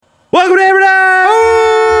Welcome to Hammerdown!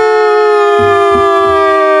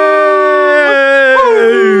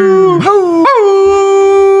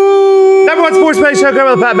 Number one sports space show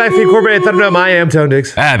covered with Pat McAfee, Corbett, Thunderdome. I am Tone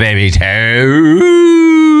Diggs. Baby Toe.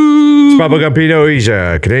 Papa Gumpino, he's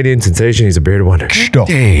a Canadian sensation. He's a bearded wonder.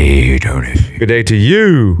 Hey, Tony. Good day to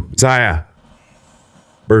you, Zaya.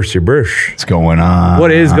 Burst your brush. What's going on?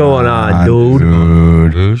 What is going on,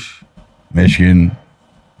 dude? Michigan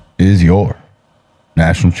is your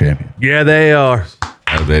national champion. Yeah, they are.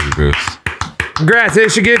 Oh, baby Bruce. Congrats,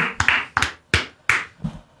 Michigan.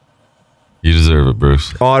 You deserve it,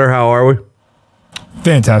 Bruce. Otter, how are we?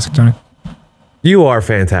 Fantastic, Tony. You are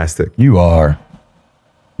fantastic. You are.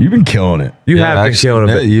 You've been killing it. You have been killing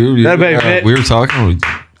it. We were talking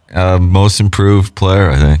most improved player,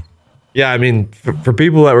 I think. Yeah, I mean, for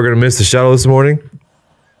people that were going to miss the shuttle this morning,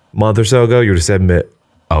 a month or so ago, you would have said Mitt.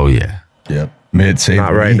 Oh, yeah. Yep. Mid saved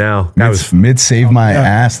Not right now. That was Mid saved my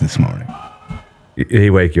ass this morning. he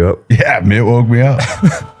wake you up. Yeah, Mid woke me up.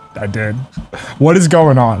 I did. What is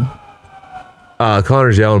going on?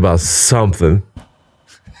 Connor's yelling about something,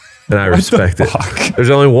 and I respect it. There's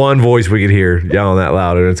only one voice we could hear yelling that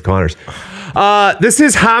loud, and it's Connor's. This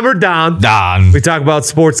is Hammer Down. Don. We talk about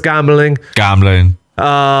sports gambling. Gambling.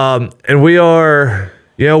 And we are,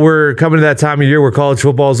 we're coming to that time of year where college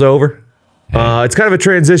football's over. It's kind of a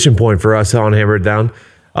transition point for us on Hammer It Down.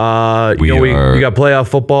 We got playoff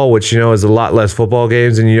football, which, is a lot less football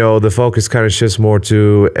games. And, the focus kind of shifts more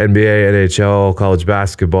to NBA, NHL, college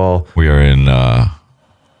basketball. We are in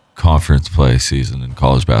conference play season in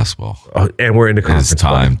college basketball. And we're into conference It's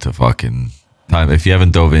time to time. If you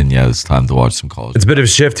haven't dove in yet, it's time to watch some college. It's a bit of a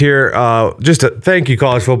shift here. Just to thank you,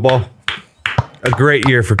 college football. A great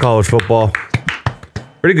year for college football.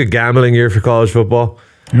 Pretty good gambling year for college football.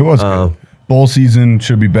 It was good. Bowl season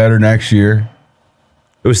should be better next year.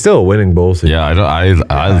 It was still a winning bowl season. Yeah,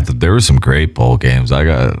 there were some great bowl games.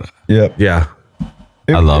 Yep. Yeah.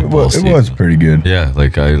 I love bowl season. It was pretty good. Yeah,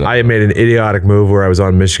 I made an idiotic move where I was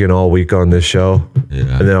on Michigan all week on this show.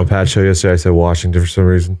 Yeah. And then on Pat's show yesterday, I said Washington for some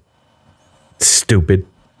reason. Stupid.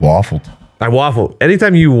 Waffled. I waffle.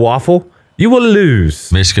 Anytime you waffle, you will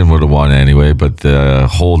lose. Michigan would have won anyway, but the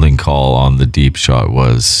holding call on the deep shot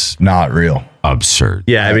was Not real. absurd.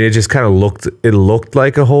 Yeah, I mean, it just kind of looked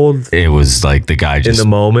like a hold It was like the guy in just the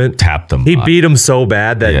moment. tapped him. He beat him so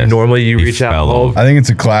bad that Yes. normally you He reach out and fell hold. over. I think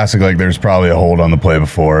it's a classic. Like, there's probably a hold on the play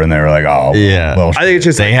before, and they were like, "Oh, Yeah. Well, I think it's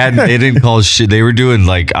just They didn't call shit. They were doing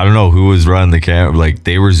I don't know who was running the camera. Like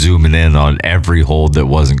they were zooming in on every hold that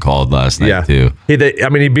wasn't called last night too. He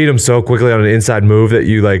beat him so quickly on an inside move that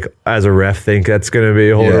you as a ref think that's going to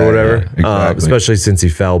be a hold or whatever. Yeah, exactly. Especially since he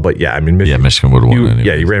fell. But yeah, I mean, Michigan would have won anyway.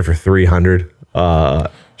 Yeah, he ran for 300.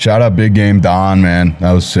 shout out big game Don, man.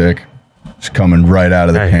 That was sick. Just coming right out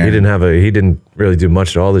of the can. He didn't really do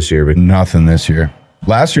much at all this year, but Nothing this year.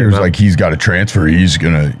 Last year was like he's got a transfer. He's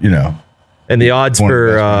gonna, and the odds one of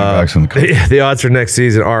the best running backs in the country. the odds for next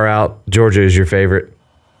season are out. Georgia is your favorite.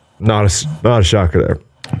 Not a shocker there.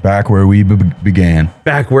 back where we began.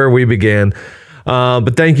 Back where we began.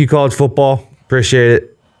 But thank you, college football. Appreciate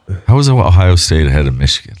it. How was Ohio State ahead of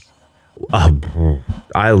Michigan? I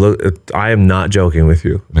am not joking with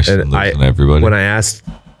you. Michigan losing everybody. When I asked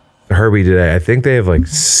Herbie today, I think they have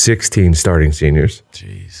 16 starting seniors.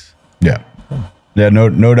 Jeez. Yeah,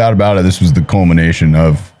 no doubt about it. This was the culmination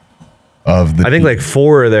of the. I think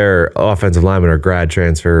 4 of their offensive linemen are grad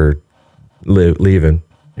transfer leaving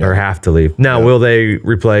or have to leave. Now, will they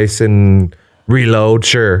replace and reload?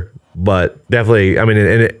 Sure, but definitely. I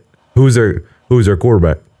mean, who's their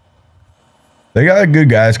quarterback? They got good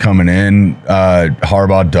guys coming in.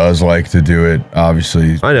 Harbaugh does like to do it,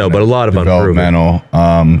 obviously. I know, but a lot of developmental.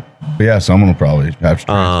 But yeah, someone will probably have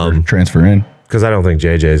to transfer in. Because I don't think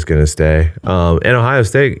JJ is going to stay. And Ohio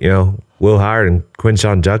State, Will Howard and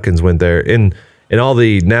Quinshon Judkins went there. In all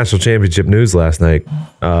the national championship news last night,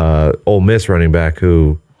 Ole Miss running back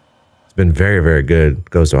who has been very, very good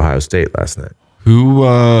goes to Ohio State last night.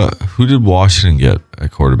 Who did Washington get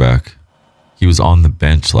at quarterback? He was on the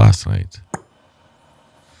bench last night.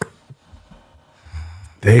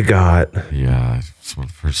 They got... Yeah,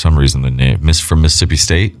 for some reason the name from Mississippi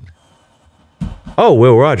State. Oh,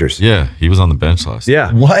 Will Rogers. Yeah, he was on the bench last night.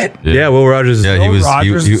 Yeah. What? Yeah, Will Rogers. Yeah,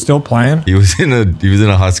 Rogers is still playing. He was in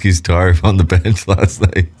a Huskies tarp on the bench last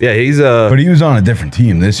night. Yeah, he's But he was on a different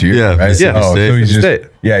team this year. Yeah, right? Mississippi Oh, State. so he's State.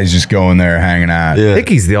 he's just going there hanging out. Yeah. I think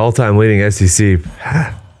he's the all-time leading SEC.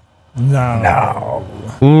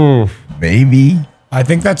 No. Maybe. I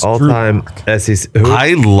think that's All-time SEC. Who?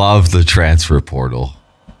 I love the transfer portal.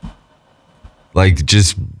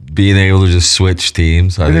 Just being able to just switch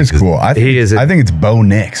teams. It is cool. I think it's Bo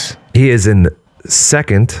Nix. He is an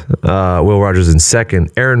second. Will Rogers in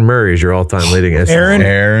second. Aaron Murray is your all-time leading.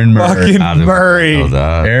 Aaron Murray. Fucking Murray.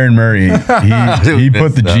 Aaron Murray. He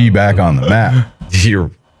put the G back on the map.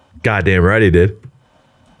 You're goddamn right he did.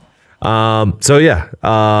 So yeah, it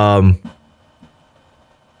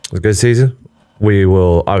was a good season. We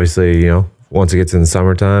will obviously, once it gets in the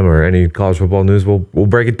summertime or any college football news, we'll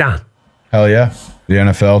break it down. Hell yeah. The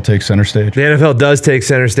NFL takes center stage. The NFL does take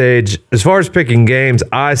center stage. As far as picking games,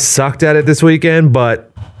 I sucked at it this weekend,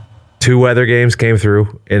 but 2 weather games came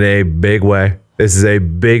through in a big way. This is a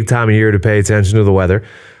big time of year to pay attention to the weather.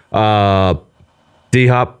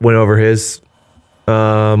 D-Hop went over his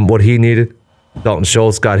what he needed. Dalton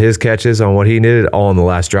Schultz got his catches on what he needed, all in the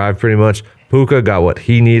last drive pretty much. Puka got what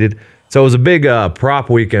he needed. So it was a big prop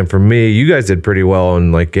weekend for me. You guys did pretty well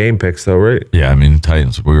on like game picks though, right? Yeah, I mean,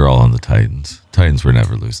 Titans, we were all on the Titans. Titans were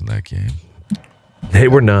never losing that game. They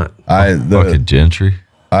were not. Fucking Gentry.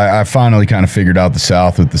 I finally kind of figured out the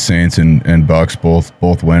South with the Saints and Bucks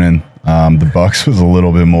both winning. The Bucks was a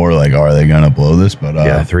little bit more like, are they gonna blow this? But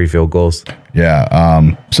yeah, 3 field goals.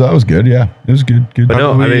 Yeah. So that was good. Yeah, it was good. But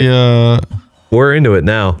no, I mean, we're into it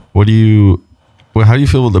now. How do you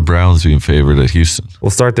feel with the Browns being favored at Houston?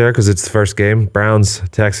 We'll start there because it's the first game. Browns,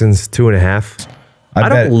 Texans, 2.5. I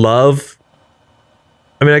don't love.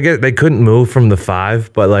 I mean, I get they couldn't move from the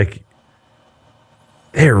 5, but like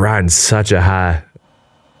they're riding such a high.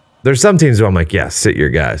 There's some teams where I'm like, yeah, sit your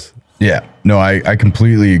guys. Yeah, no, I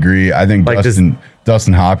completely agree. I think Like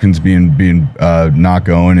Dustin Hopkins being not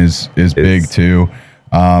going is big too.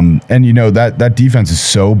 And that defense is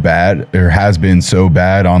so bad, or has been so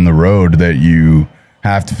bad on the road, that you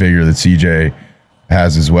have to figure that CJ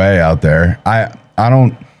has his way out there.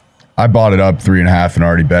 I bought it up 3.5 and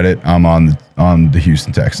already bet it. I'm on the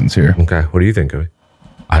Houston Texans here. Okay, what do you think, Cody?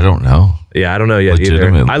 I don't know. Yeah, I don't know yet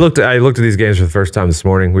either. I looked at these games for the first time this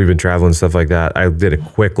morning. We've been traveling and stuff like that. I did a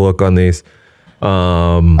quick look on these.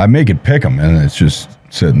 I make it pick them, and it's just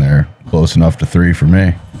sitting there close enough to 3 for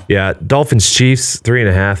me. Yeah, Dolphins Chiefs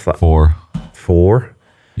 3.5. 4.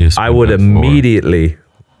 Yes, I would immediately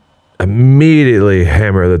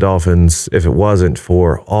hammer the Dolphins if it wasn't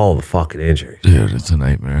for all the fucking injuries. Dude, it's a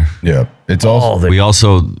nightmare. Yeah, it's also we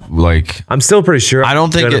also like. I'm still pretty sure I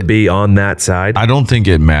don't think gonna be on that side. I don't think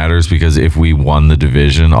it matters because if we won the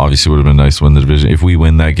division, obviously it would have been nice to win the division. If we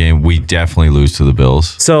win that game, we definitely lose to the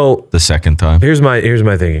Bills. So the second time. Here's my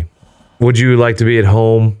thinking. Would you like to be at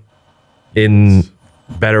home in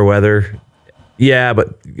better weather? Yeah,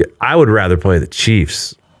 but I would rather play the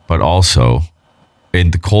Chiefs. But also,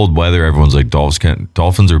 in the cold weather, everyone's like,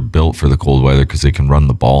 Dolphins are built for the cold weather because they can run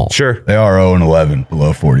the ball. Sure. They are 0-11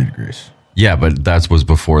 below 40 degrees. Yeah, but that was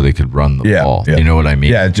before they could run the ball. Yeah. You know what I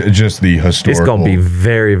mean? Yeah, just the historical. It's going to be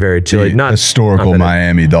very, very chilly. Not historical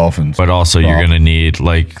Miami Dolphins. But also, you're going to need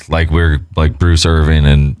like Bruce Irvin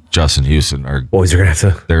and Justin Houston are boys are going to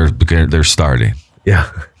have to. They're starting. Yeah,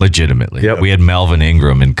 legitimately. Yep. We had Melvin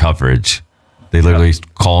Ingram in coverage. They literally,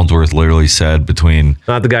 Collinsworth literally said between...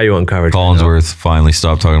 Not the guy you want coverage. Collinsworth finally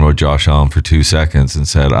stopped talking about Josh Allen for 2 seconds and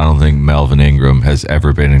said, I don't think Melvin Ingram has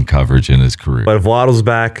ever been in coverage in his career. But if Waddle's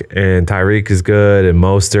back and Tyreek is good and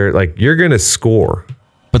Mostert, like, you're going to score.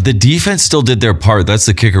 But the defense still did their part. That's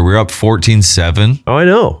the kicker. We're up 14-7. Oh, I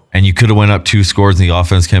know. And you could have went up 2 scores and the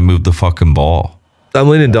offense can't move the fucking ball. I'm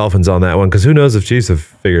leaning Dolphins on that one because who knows if Chiefs have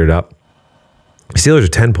figured it out. Steelers are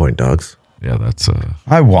 10-point dogs. Yeah, that's...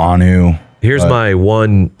 I want to... Here's my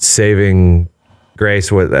one saving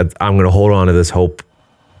grace with that. I'm going to hold on to this hope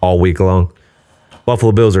all week long.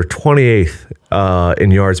 Buffalo Bills are 28th in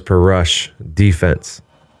yards per rush defense.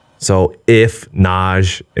 So if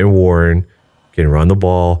Najee and Warren can run the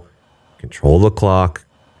ball, control the clock,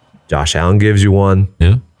 Josh Allen gives you one.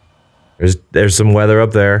 Yeah. There's some weather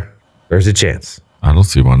up there. There's a chance. I don't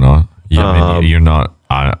see why not. Yeah, I mean, you're not.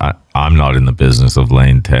 I'm not in the business of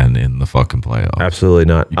laying 10 in the fucking playoffs. Absolutely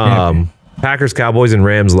not. Packers, Cowboys, and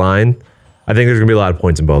Rams line. I think there's gonna be a lot of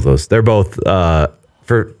points in both those. They're both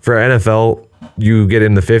for NFL. You get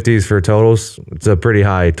in the 50s for totals. It's a pretty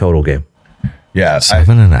high total game. Yeah,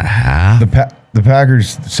 7.5. The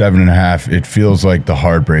Packers 7.5. It feels like the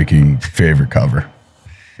heartbreaking favorite cover,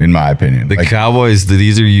 in my opinion. The Cowboys.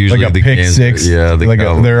 These are usually like a the pick games, six. Yeah,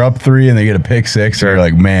 they're up 3 and they get a pick 6. Sure. They're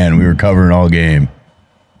like, man, we were covering all game.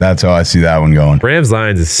 That's how I see that one going. Rams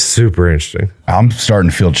Lions is super interesting. I'm starting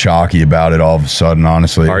to feel chalky about it all of a sudden,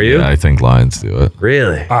 honestly. Are you? Yeah, I think Lions do it.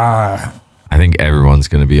 Really? I think everyone's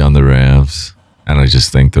going to be on the Rams, and I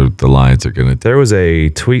just think the Lions are going to. There was a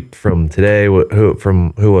tweet from today.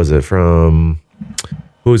 Who was it? From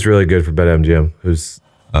who's really good for BetMGM? Who's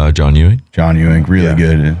John Ewing? John Ewing, really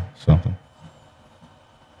good at something.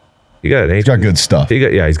 He got an H. He's got good stuff.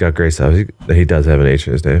 He's got great stuff. He does have an H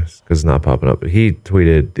in his name because it's not popping up. But he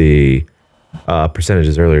tweeted the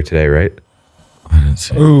percentages earlier today, right? I didn't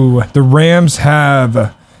see. Ooh, the Rams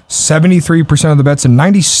have 73% of the bets and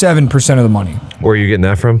 97% of the money. Where are you getting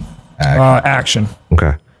that from? Action.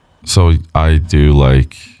 Okay. So I do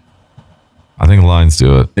like. I think Lions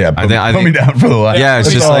do it. Yeah, I put think me down for the Lions. Yeah,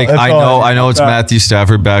 it's just like I know it's Matthew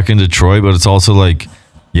Stafford back in Detroit, but it's also like,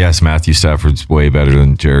 yes, Matthew Stafford's way better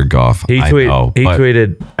than Jared Goff. He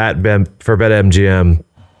tweeted for BetMGM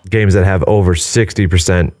games that have over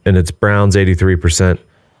 60%, and it's Browns 83%,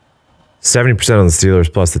 70% on the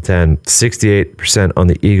Steelers plus the 10, 68% on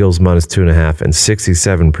the Eagles minus 2.5, and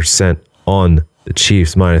 67% on the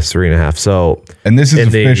Chiefs minus 3.5. So, and this is in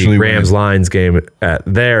officially the Rams Lions game at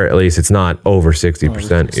least it's not over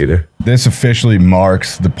 60% either. This officially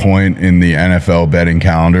marks the point in the NFL betting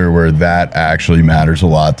calendar where that actually matters a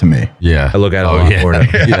lot to me. Yeah, I look at it a lot more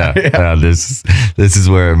now. Yeah. This is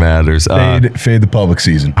where it matters. Fade the public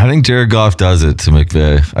season. I think Jared Goff does it to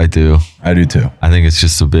McVay. I do too. I think it's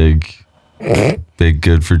just a big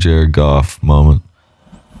good for Jared Goff moment.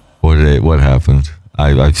 What happened?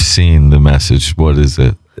 I've seen the message. What is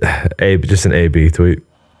it? Just an AB tweet.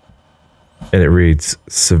 And it reads,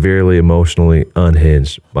 severely emotionally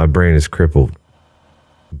unhinged. My brain is crippled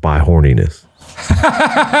by horniness.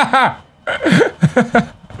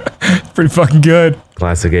 Pretty fucking good.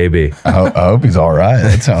 Classic AB. I hope he's all right.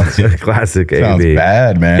 That sounds Classic sounds AB.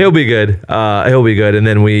 bad, man. He'll be good. And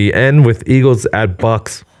then we end with Eagles at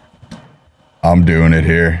Bucks. I'm doing it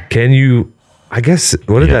here. Can you... I guess,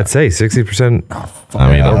 what did that say? 60%?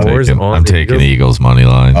 I'm taking Eagles money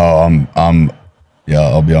line. Oh,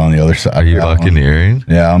 I'll be on the other side. Are you buccaneering?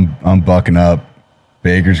 Yeah, I'm bucking up.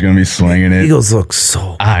 Baker's gonna be slinging it. Eagles look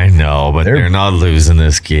so... I know, but they're not losing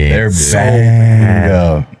this game. They're banged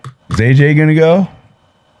up. Is AJ gonna go?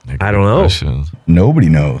 I don't know. Question. Nobody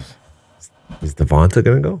knows. Is Devonta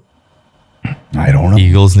going to go? I don't know.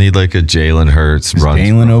 Eagles need like a Jalen Hurts run.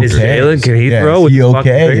 Jalen okay? Is Jalen, can he throw? Is he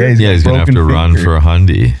okay? Yeah, he's going to have to run for a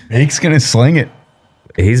hundy. Bake's going to sling it.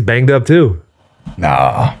 He's banged up too.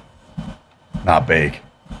 Nah, not Bake.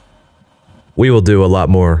 We will do a lot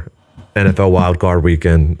more NFL wildcard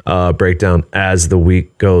weekend breakdown as the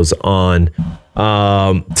week goes on.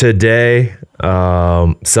 Today,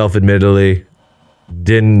 self-admittedly,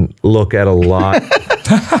 didn't look at a lot.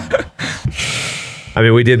 I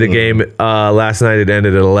mean, we did the game last night. It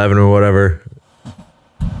ended at 11 or whatever.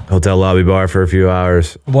 Hotel lobby bar for a few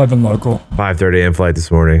hours. 11 local. 5:30 a.m. flight this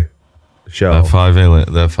morning. Show. That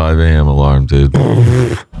 5 a.m. alarm, dude.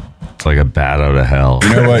 It's like a bat out of hell.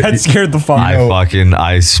 You know what? That scared the fuck I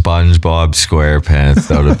SpongeBob SquarePants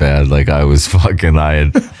out of bed. Like I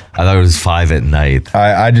thought it was 5 at night.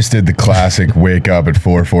 I just did the classic wake up at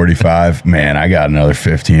 4:45. Man, I got another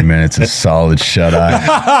 15 minutes of solid shut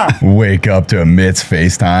eye. Wake up to a Mitts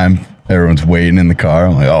FaceTime. Everyone's waiting in the car.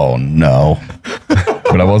 I'm like, oh no.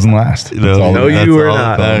 But I wasn't last. No, you were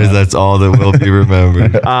not. That's all that will be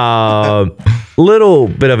remembered. Little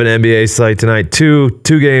bit of an NBA slate tonight. Two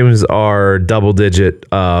games are double-digit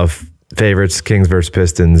favorites: Kings versus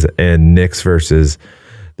Pistons and Knicks versus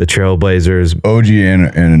the Trailblazers. OG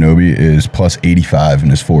Anunoby is plus 85 in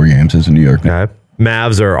his 4 games as a New York. Okay.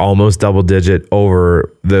 Mavs are almost double-digit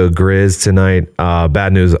over the Grizz tonight.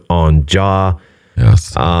 Bad news on Ja.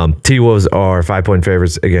 Yes. T-Wolves are 5-point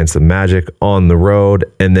favorites against the Magic on the road.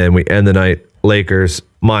 And then we end the night, Lakers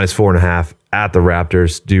minus 4.5 at the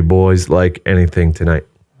Raptors. Do you boys like anything tonight?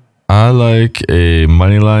 I like a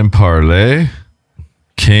moneyline parlay.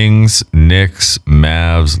 Kings, Knicks,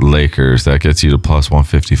 Mavs, Lakers. That gets you to plus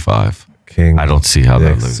 155. Kings, I don't see how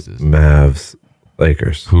Knicks, that loses. Mavs,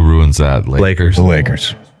 Lakers. Who ruins that? Lakers. The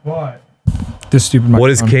Lakers. This stupid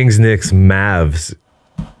What is Kings, Knicks, Mavs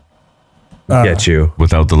get you?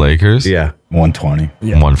 Without the Lakers? Yeah. 120.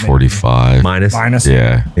 Yeah, 145. Minus?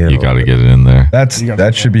 Yeah, Yeah, you got to get it in there.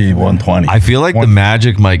 That should be 120. I feel like the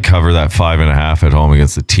Magic might cover that 5.5 at home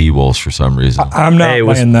against the T-Wolves for some reason. I'm not Hey,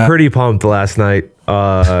 was playing that. pretty pumped last night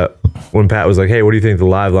when Pat was like, hey, what do you think the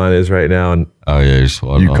live line is right now? And Oh, yeah,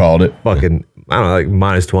 you called it. fucking, I don't know, like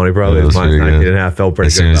minus 20 probably. Yeah, It was that's minus pretty 19 good. and a half. Felt pretty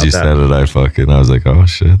As soon good as you about said it, I was like, oh,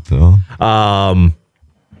 shit, though. that.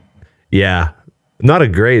 Yeah. Not a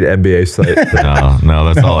great NBA slate. No,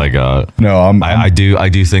 that's all I got. No, I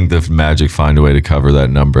do think the Magic find a way to cover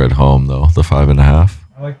that number at home, though, the 5.5.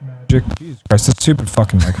 I like Magic. Jesus Christ, that stupid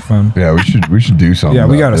fucking microphone. Yeah, we should do something. Yeah,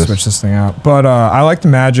 we about got to this. switch this thing out. But I like the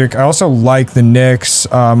Magic. I also like the Knicks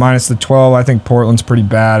minus the 12. I think Portland's pretty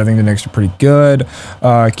bad. I think the Knicks are pretty good.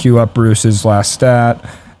 Cue up Bruce's last stat.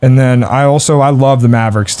 And then I love the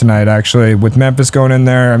Mavericks tonight, actually. With Memphis going in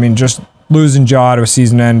there, I mean, just losing Ja to a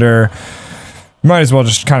season ender. Might as well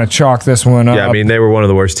just kind of chalk this one up. Yeah, I mean, they were one of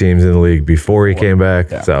the worst teams in the league before he came back,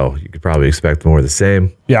 so you could probably expect more of the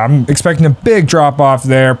same. Yeah, I'm expecting a big drop off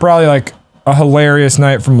there. Probably like a hilarious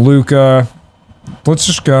night from Luka. Let's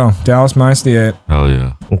just go. Dallas minus the 8. Hell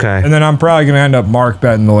yeah. Okay. And then I'm probably going to end up Mark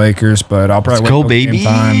betting the Lakers, but I'll probably Let's go, till game baby.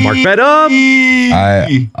 time. Mark bet up.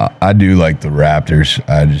 I do like the Raptors.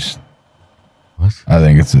 I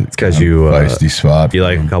think it's a 'cause you, feisty spot. You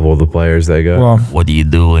like a couple of the players they got. Well, What are you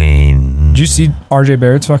doing? did you see RJ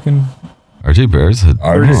Barrett's fucking RJ Barrett's had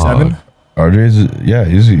 37?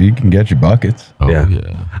 RJ's he can get you buckets. Oh, Yeah.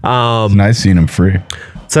 yeah. It's nice seeing him free.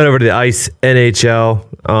 Let's head over to the Ice NHL.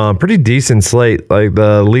 Pretty decent slate. Like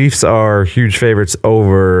the Leafs are huge favorites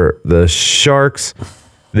over the Sharks.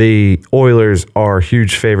 The Oilers are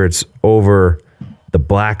huge favorites over the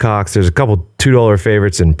Blackhawks. There's a couple $2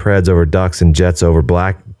 favorites in Preds over Ducks and Jets over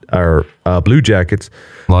Blue Jackets.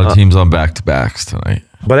 A lot of teams on back-to-backs tonight.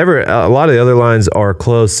 But a lot of the other lines are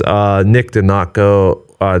close. Nick did not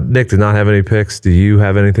have any picks. Do you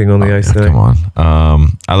have anything on the ice tonight? Come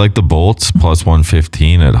on. I like the Bolts plus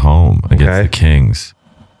 115 at home against the Kings.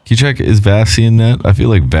 Can you check, is Vassy in net? I feel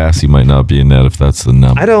like Vassy might not be in net if that's the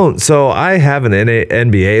number. I don't. So I have an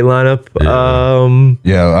NBA lineup.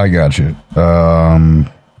 Yeah, I got you.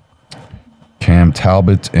 Cam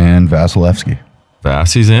Talbot and Vasilevsky.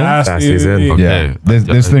 Vassy's in? Vassy's in. Okay. Yeah,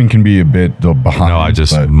 this thing can be a bit behind.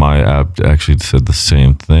 No, my app actually said the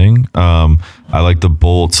same thing. I like the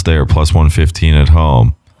Bolts there, plus 115 at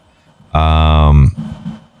home.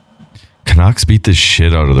 Canucks beat the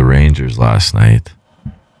shit out of the Rangers last night.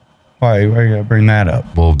 Why you gotta bring that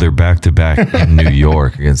up? Well, they're back-to-back in New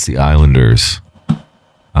York against the Islanders.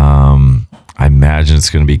 I imagine it's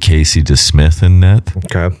going to be Casey DeSmith in net.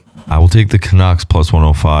 Okay. I will take the Canucks plus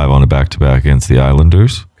 105 on a back-to-back against the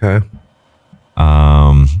Islanders. Okay.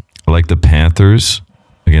 I like the Panthers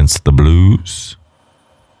against the Blues.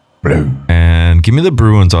 Blue. And give me the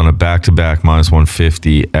Bruins on a back-to-back minus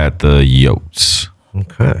 150 at the Yotes.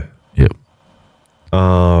 Okay. Yep.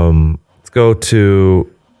 Let's go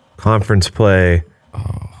to conference play.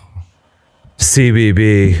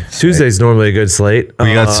 CBB. Tuesday's normally a good slate.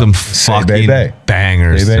 We got some fucking baby.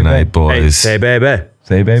 bangers Say baby. tonight, Hey, boys. say baby.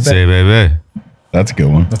 Say baby. Say baby. That's a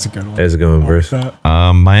good one. That's a good one. There's a good one, Bruce.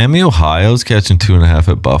 Miami, Ohio's catching 2.5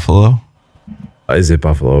 at Buffalo. Is it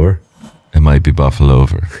Buffalo over? It might be Buffalo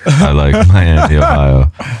over. I like Miami,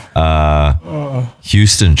 Ohio.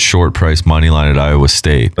 Houston, short price money line at Iowa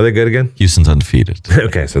State. Are they good again? Houston's undefeated.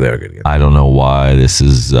 Okay, so they are good again. I don't know why this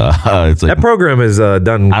is. It's like That program is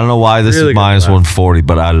done. I don't know why this really is good minus last. 140,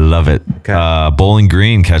 but I love it. Okay. Bowling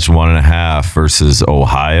Green catching 1.5 versus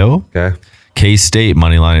Ohio. Okay. K-State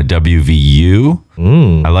money line at WVU.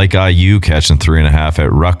 I like IU catching 3.5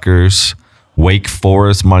 at Rutgers. Wake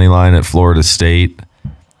Forest money line at Florida State.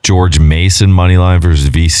 George Mason money line versus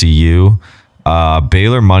VCU.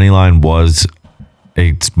 Baylor money line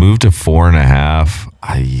it's moved to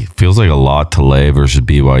 4.5. Feels like a lot to lay versus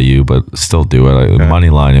BYU, but still do it. Money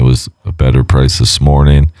line, it was a better price this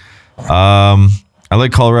morning. I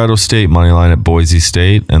like Colorado State money line at Boise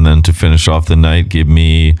State, and then to finish off the night, give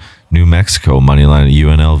me New Mexico money line at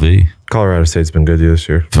UNLV. Colorado State's been good this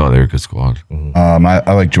year. Oh, they're a good squad.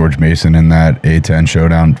 I like George Mason in that A10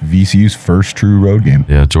 showdown. VCU's first true road game.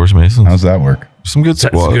 Yeah, George Mason. How's that work? Some good That's a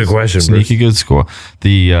squads. good question, Sneaky good squad.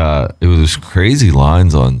 It was crazy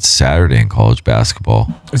lines on Saturday in college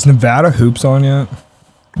basketball. Is Nevada hoops on yet?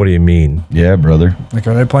 What do you mean? Yeah, brother. Like,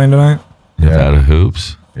 are they playing tonight? Nevada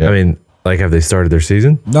hoops. Yeah. I mean, like, have they started their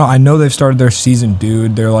season? No, I know they've started their season,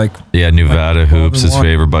 dude. They're like, Yeah, Nevada hoops is 12-1.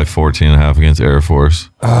 favored by 14.5 against Air Force.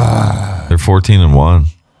 They're 14-1.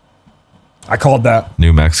 I called that.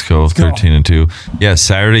 New Mexico 13-2. Yeah,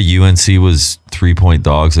 Saturday UNC was 3-point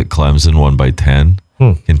dogs at Clemson, won by 10.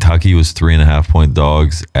 Kentucky was 3.5-point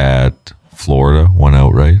dogs at Florida, won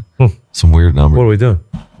outright. Some weird numbers. What are we doing?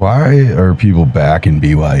 Why are people back in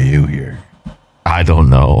BYU here? I don't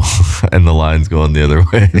know. And the line's going the other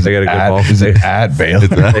way. They got a good ball. Is it at Baylor?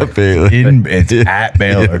 It's at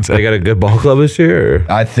Baylor. They got a good ball club this year. Or?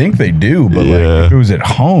 I think they do, but Yeah. like if it was at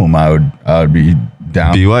home, I would be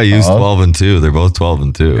down. BYU's 12-2. They're both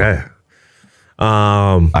 12-2. Okay.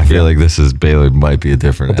 I feel like Baylor might be a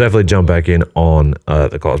different. Definitely jump back in on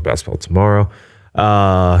the college basketball tomorrow.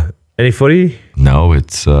 Any footy? No,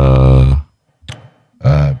 it's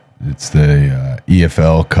It's the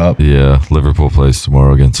EFL Cup yeah. Liverpool plays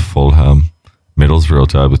tomorrow against Fulham. Middlesbrough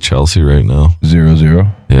tied with Chelsea right now.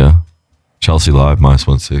 0-0. Yeah, Chelsea live minus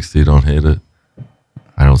 160. Don't hate it.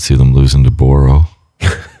 I don't see them losing to Borough.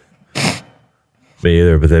 Me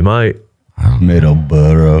either, but they might.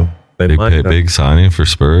 Middleborough. Big signing for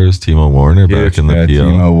Spurs. Timo Werner back in the PL.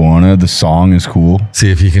 Timo Werner. The song is cool.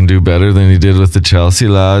 See if he can do better than he did with the Chelsea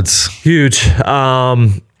lads. Huge.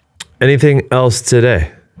 Anything else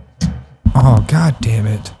today? Oh, God damn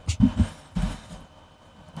it.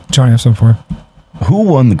 Johnny, I have something for you. Who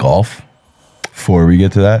won the golf? Before we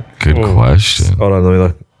get to that. Good question. Hold on, let me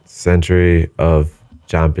look. Century of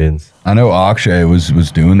Champions. I know Akshay was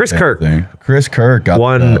doing Chris Kirk. thing. Chris Kirk got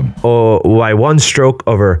by one stroke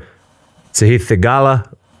over Sahith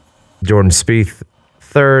Theegala, Jordan Spieth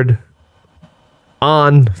third,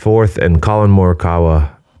 on fourth, and Colin Morikawa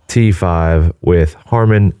T5 with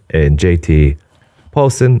Harman and JT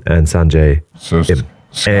Paulson and Sanjay Im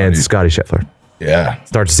and Scotty Scheffler. Yeah.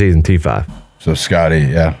 Starts the season T5. So Scotty,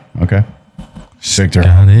 yeah. Okay. Victor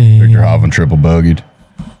Scotty. Hovland triple bogeyed.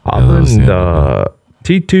 Hovland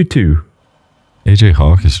T22. AJ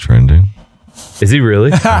Hawk is trending. Is he really?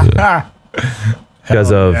 Because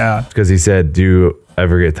he said, do you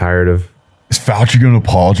ever get tired of? Is Fauci going to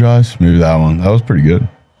apologize? Maybe that one. That was pretty good.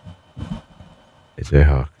 AJ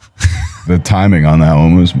Hawk. The timing on that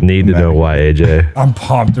one was... Need to know why, AJ. I'm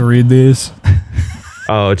pumped to read these.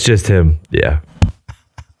 Oh, it's just him. Yeah.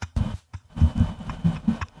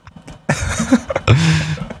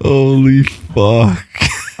 Holy fuck.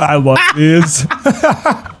 I love these.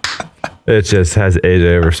 It just has AJ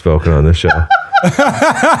ever spoken on the show.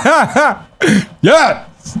 Yeah.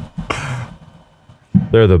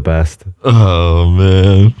 They're the best. Oh,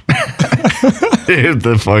 man. Dude,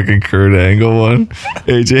 the fucking Kurt Angle one.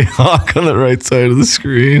 AJ Hawk on the right side of the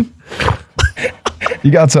screen.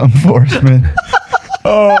 You got something for us, man.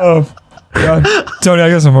 Oh, God. Tony, I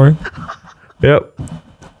got some for you. Yep.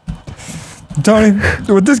 Tony,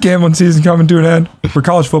 with this gambling season coming to an end for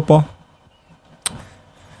college football,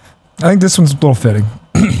 I think this one's a little fitting.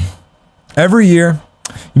 Every year,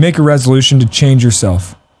 you make a resolution to change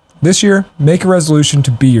yourself. This year, make a resolution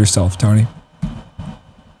to be yourself, Tony.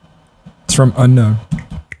 It's from Unknown.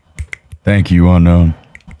 Thank you, Unknown.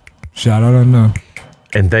 Shout out Unknown.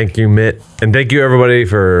 And thank you, Mitt. And thank you, everybody,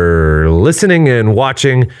 for listening and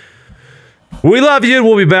watching. We love you.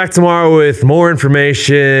 We'll be back tomorrow with more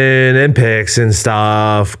information and picks and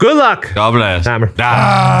stuff. Good luck. God bless. Hammer.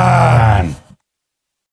 Ah.